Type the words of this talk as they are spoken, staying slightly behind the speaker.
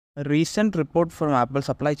A recent report from Apple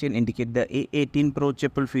supply chain indicate the A18 Pro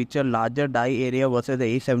chip will feature larger die area versus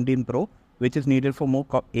the A17 Pro, which is needed for more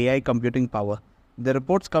AI computing power. The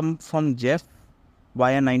reports come from Jeff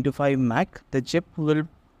via 9to5 Mac. The chip will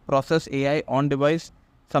process AI on device,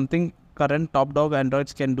 something current top dog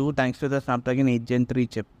Androids can do thanks to the Snapdragon 8 Gen 3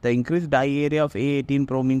 chip. The increased die area of A18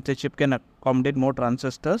 Pro means the chip can accommodate more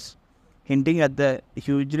transistors, hinting at the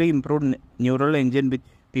hugely improved neural engine which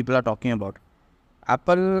people are talking about.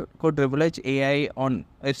 Apple could revolutionize AI on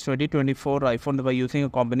its 2024 iPhone by using a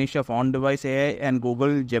combination of on-device AI and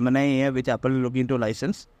Google Gemini AI, which Apple is looking to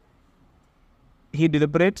license. He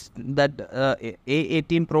deliberates that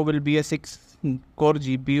A18 Pro will be a 6-core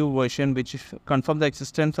GPU version, which confirms the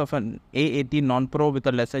existence of an A18 non-Pro with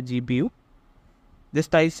a lesser GPU. This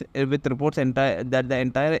ties with reports that the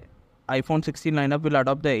entire iPhone 16 lineup will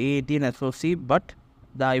adopt the A18 SoC, but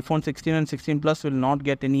the iPhone 16 and 16 Plus will not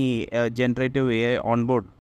get any generative AI on board.